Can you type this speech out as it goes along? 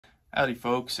Howdy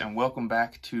folks, and welcome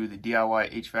back to the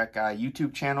DIY HVAC Guy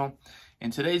YouTube channel.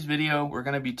 In today's video, we're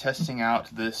going to be testing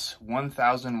out this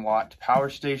 1000 watt power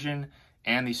station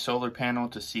and the solar panel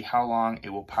to see how long it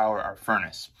will power our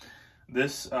furnace.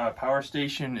 This power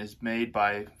station is made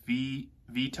by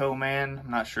Veto Man. I'm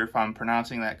not sure if I'm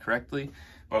pronouncing that correctly,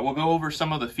 but we'll go over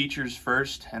some of the features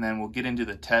first, and then we'll get into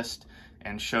the test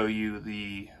and show you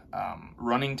the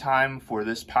running time for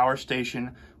this power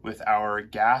station with our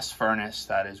gas furnace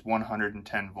that is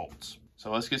 110 volts. So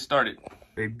let's get started.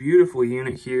 A beautiful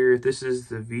unit here. This is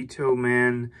the Veto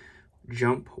Man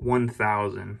Jump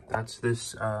 1000. That's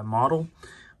this model.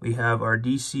 We have our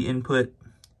DC input,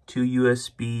 2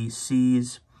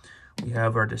 USB-Cs. We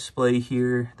have our display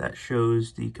here that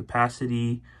shows the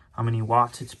capacity, how many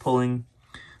watts it's pulling.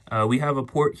 We have a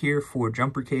port here for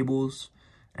jumper cables,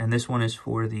 and this one is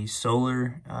for the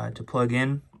solar to plug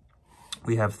in.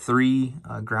 We have 3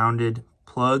 grounded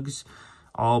plugs,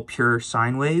 all pure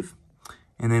sine wave.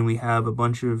 And then we have a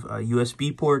bunch of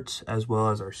USB ports as well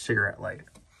as our cigarette lighter.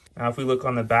 Now if we look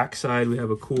on the back side, we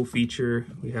have a cool feature.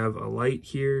 We have a light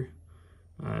here.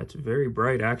 It's very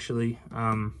bright actually.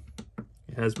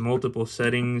 It has multiple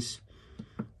settings,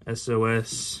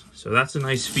 SOS. So that's a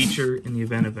nice feature in the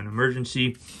event of an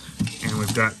emergency. And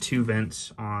we've got 2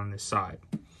 vents on the side.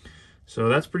 So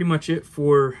that's pretty much it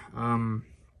for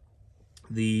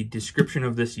the description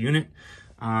of this unit.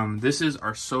 This is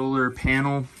our solar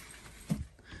panel.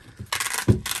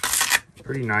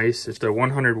 Pretty nice. It's a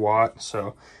 100 watt,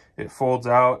 so it folds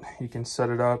out. You can set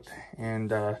it up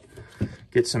and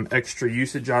get some extra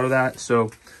usage out of that.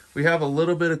 So we have a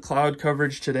little bit of cloud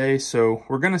coverage today, so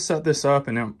we're going to set this up,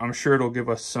 and I'm sure it'll give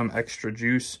us some extra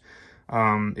juice.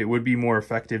 It would be more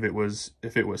effective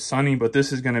if it was sunny, but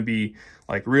this is going to be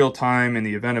like real time in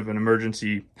the event of an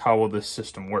emergency. How will this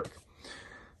system work?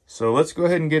 So let's go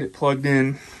ahead and get it plugged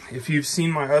in. If you've seen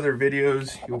my other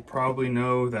videos, you'll probably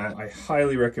know that I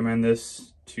highly recommend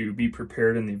this to be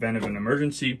prepared in the event of an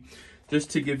emergency.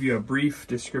 Just to give you a brief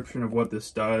description of what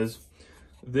this does,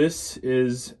 this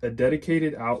is a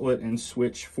dedicated outlet and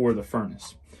switch for the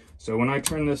furnace. So when I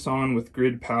turn this on with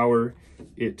grid power,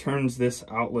 it turns this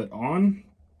outlet on,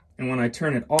 and when I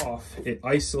turn it off, it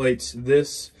isolates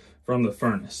this from the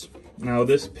furnace. Now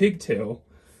this pigtail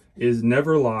is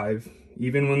never live.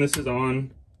 Even when this is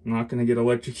on, I'm not going to get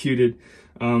electrocuted.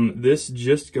 This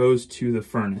just goes to the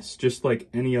furnace, just like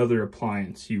any other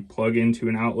appliance. You plug into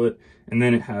an outlet and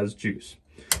then it has juice.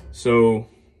 So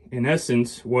in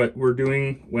essence, what we're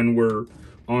doing when we're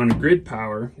on grid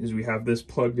power is we have this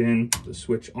plugged in, the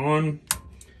switch on,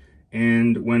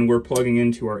 and when we're plugging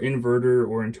into our inverter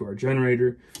or into our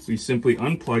generator, we simply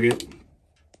unplug it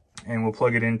and we'll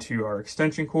plug it into our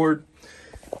extension cord.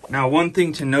 Now, one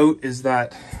thing to note is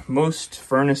that most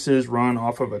furnaces run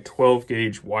off of a 12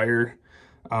 gauge wire.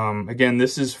 Again,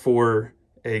 this is for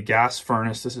a gas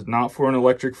furnace. This is not for an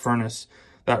electric furnace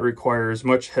that requires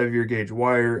much heavier gauge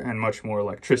wire and much more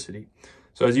electricity.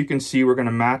 So as you can see, we're going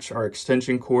to match our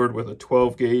extension cord with a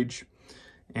 12 gauge,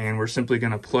 and we're simply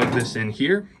going to plug this in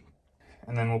here,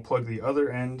 and then we'll plug the other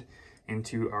end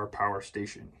into our power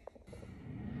station.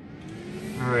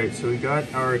 All right, so we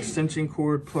got our extension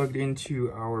cord plugged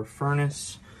into our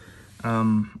furnace.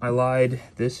 I lied.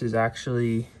 This is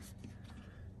actually,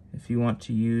 if you want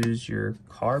to use your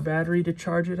car battery to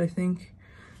charge it, I think.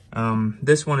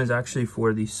 This one is actually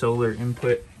for the solar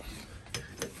input.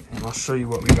 And I'll show you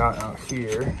what we got out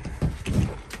here.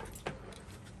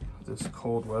 This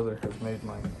cold weather has made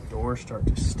my door start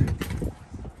to stick.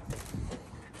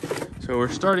 So we're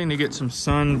starting to get some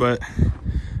sun, but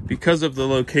because of the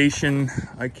location,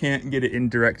 I can't get it in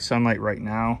direct sunlight right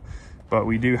now, but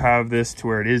we do have this to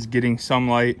where it is getting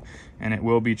sunlight, and it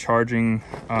will be charging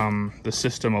the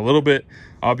system a little bit.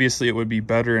 Obviously, it would be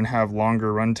better and have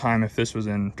longer runtime if this was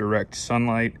in direct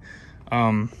sunlight.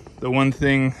 The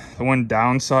one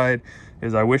downside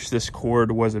is I wish this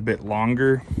cord was a bit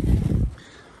longer,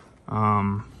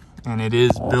 and it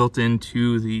is built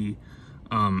into the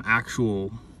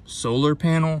actual solar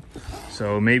panel,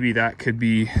 so maybe that could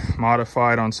be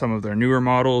modified on some of their newer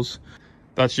models.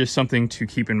 That's just something to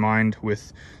keep in mind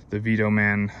with the Veto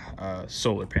Man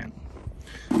solar panel.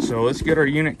 So let's get our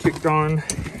unit kicked on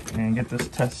and get this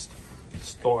test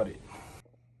started.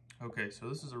 Okay, so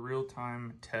this is a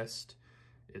real-time test.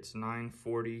 It's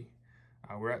 9:40.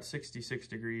 We're at 66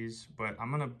 degrees, but I'm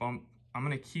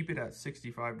gonna keep it at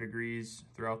 65 degrees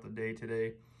throughout the day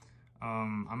today.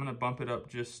 I'm gonna bump it up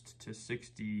just to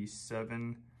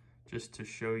 67, just to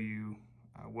show you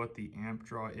what the amp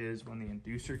draw is when the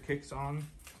inducer kicks on.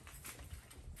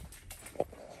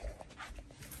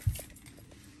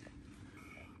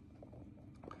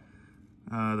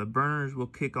 The burners will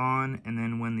kick on, and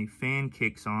then when the fan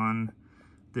kicks on,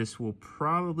 this will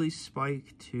probably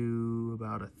spike to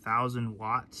about 1,000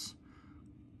 watts.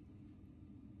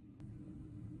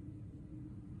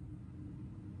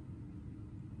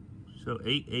 So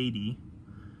 880,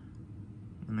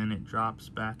 and then it drops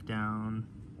back down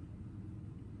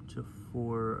to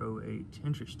 408.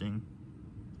 Interesting.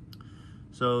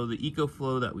 So the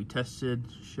EcoFlow that we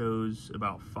tested shows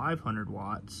about 500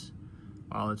 watts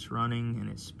while it's running, and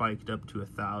it spiked up to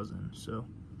 1,000. So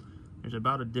there's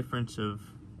about a difference of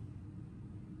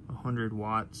 100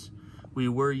 watts. We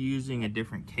were using a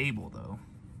different cable though,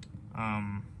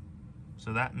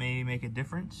 so that may make a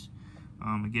difference.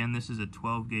 Again, this is a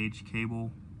 12 gauge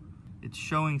cable. It's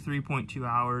showing 3.2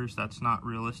 hours. That's not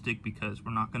realistic because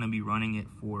we're not going to be running it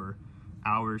for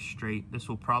hours straight. This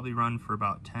will probably run for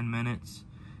about 10 minutes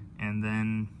and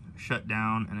then shut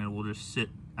down, and it will just sit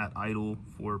at idle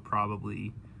for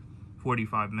probably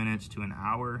 45 minutes to an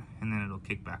hour, and then it'll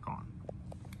kick back on.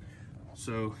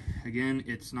 So again,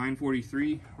 it's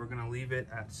 9:43. We're gonna leave it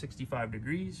at 65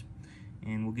 degrees,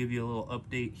 and we'll give you a little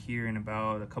update here in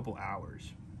about a couple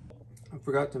hours. I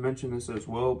forgot to mention this as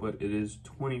well, but it is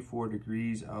 24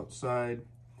 degrees outside.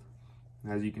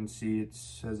 As you can see, it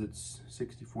says it's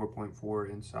 64.4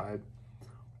 inside.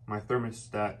 My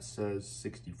thermostat says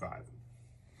 65.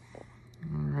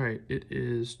 All right, it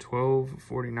is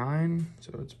 12:49,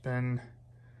 so it's been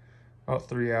about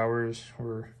 3 hours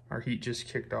where our heat just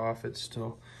kicked off. It's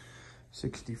still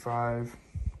 65.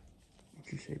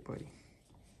 What's your shape, buddy?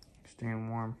 Staying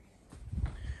warm.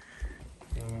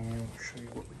 And I'll show you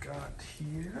what we got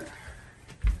here.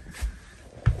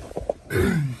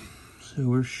 So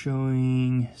we're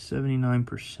showing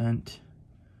 79%.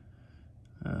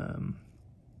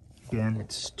 Again,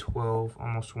 it's 12,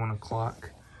 almost 1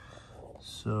 o'clock.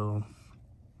 So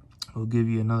we'll give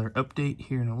you another update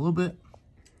here in a little bit.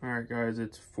 All right, guys,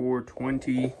 it's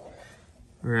 4:20.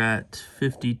 We're at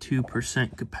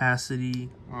 52% capacity.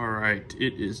 All right,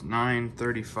 it is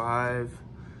 9:35.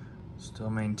 Still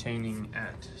maintaining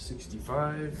at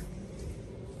 65.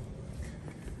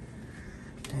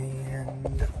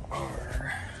 And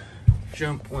our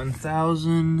Jump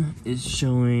 1000 is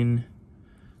showing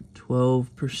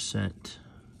 12%.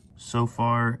 So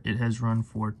far, it has run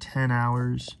for 10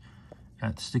 hours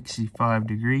at 65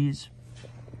 degrees.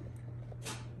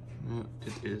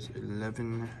 It is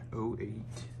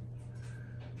 11:08.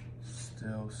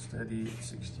 Still steady at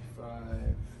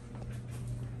 65.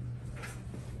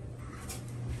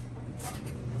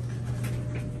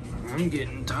 I'm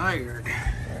getting tired.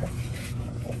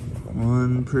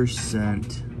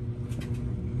 1%.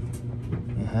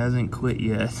 It hasn't quit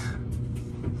yet.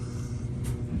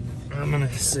 I'm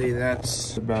gonna say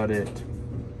that's about it.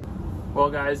 Well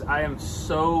guys, I am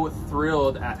so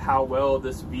thrilled at how well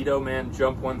this Vitoman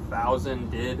Jump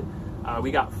 1000 did.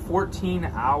 We got 14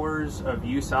 hours of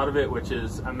use out of it, which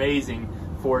is amazing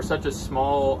for such a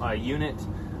small unit.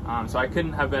 So I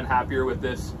couldn't have been happier with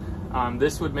this.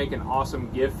 This would make an awesome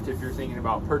gift if you're thinking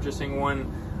about purchasing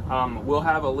one. We'll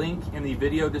have a link in the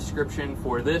video description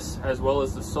for this as well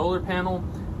as the solar panel,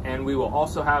 and we will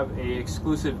also have a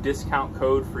exclusive discount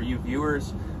code for you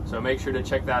viewers, so make sure to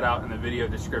check that out in the video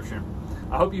description.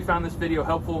 I hope you found this video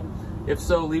helpful. If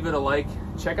so, leave it a like.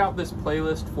 Check out this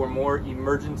playlist for more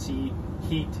emergency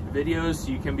heat videos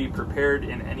so you can be prepared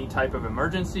in any type of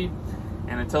emergency.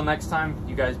 And until next time,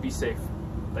 you guys be safe.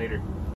 Later.